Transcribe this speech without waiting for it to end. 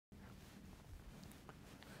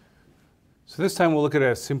So this time we'll look at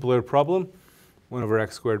a simpler problem, 1 over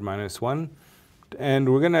x squared minus 1. And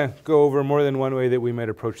we're going to go over more than one way that we might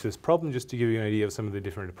approach this problem, just to give you an idea of some of the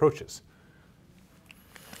different approaches.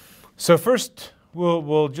 So first,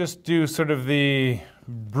 we'll just do sort of the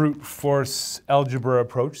brute force algebra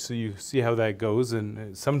approach, so you see how that goes.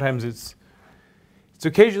 And sometimes it's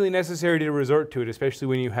occasionally necessary to resort to it, especially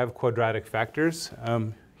when you have quadratic factors.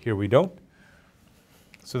 Here we don't.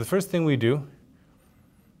 So the first thing we do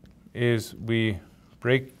is we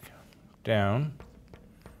break down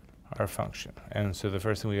our function. And so the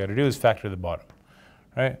first thing we got to do is factor the bottom,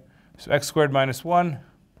 right? So x squared minus 1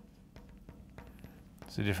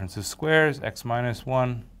 is the difference of squares, x minus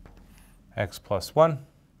 1, x plus 1.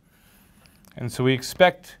 And so we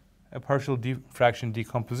expect a partial fraction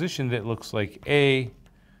decomposition that looks like a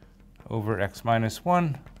over x minus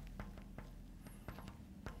 1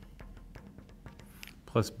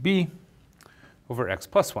 plus b over x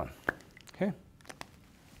plus 1. Okay?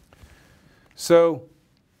 So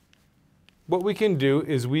what we can do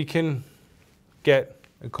is we can get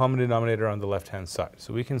a common denominator on the left-hand side.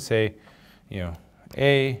 So we can say,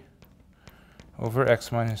 a over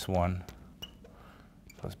x minus 1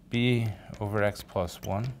 plus b over x plus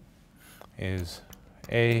 1 is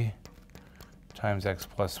a times x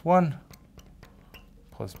plus 1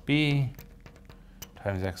 plus b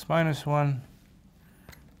times x minus 1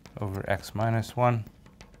 over x minus 1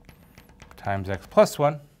 times x plus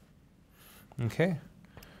 1. Okay?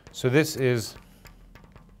 So this is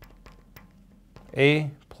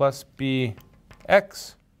a plus b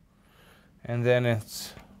x, and then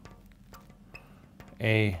it's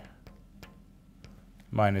a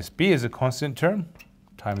minus b is a constant term,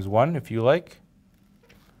 times 1 if you like,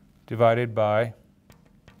 divided by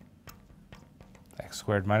x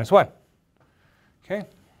squared minus 1. Okay?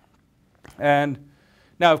 And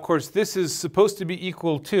now, of course, this is supposed to be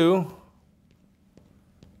equal to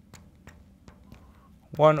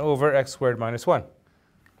 1 over x squared minus 1.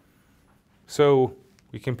 So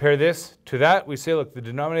we compare this to that. We say, look, the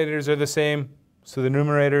denominators are the same, so the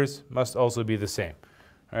numerators must also be the same.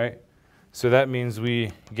 All right? So that means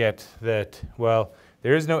we get that, well,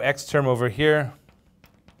 there is no x term over here,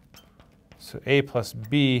 so a plus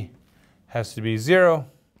b has to be 0.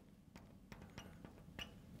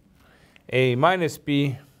 A minus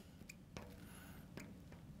b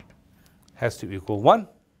has to equal 1.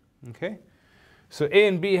 Okay? So a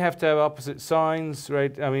and b have to have opposite signs,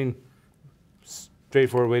 right? I mean,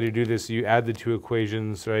 straightforward way to do this, you add the two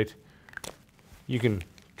equations, right? You can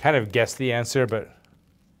kind of guess the answer, but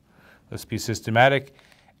let's be systematic.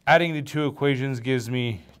 Adding the two equations gives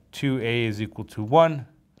me 2a is equal to 1.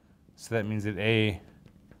 So that means that a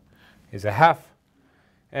is a half.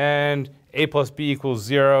 And a plus b equals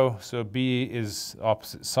 0, so b is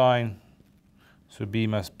opposite sign. So b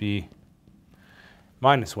must be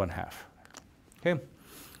minus 1/2. Okay?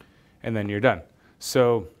 And then you're done.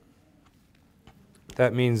 So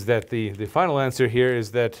that means that the final answer here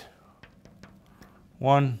is that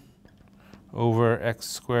 1 over x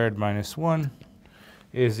squared minus 1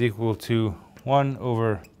 is equal to 1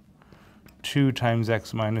 over 2 times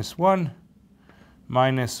x minus 1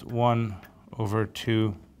 minus 1 over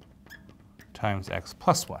 2 times x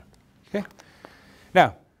plus 1. Okay?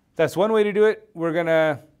 Now, that's one way to do it. We're going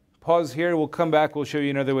to pause here. We'll come back. We'll show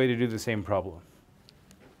you another way to do the same problem.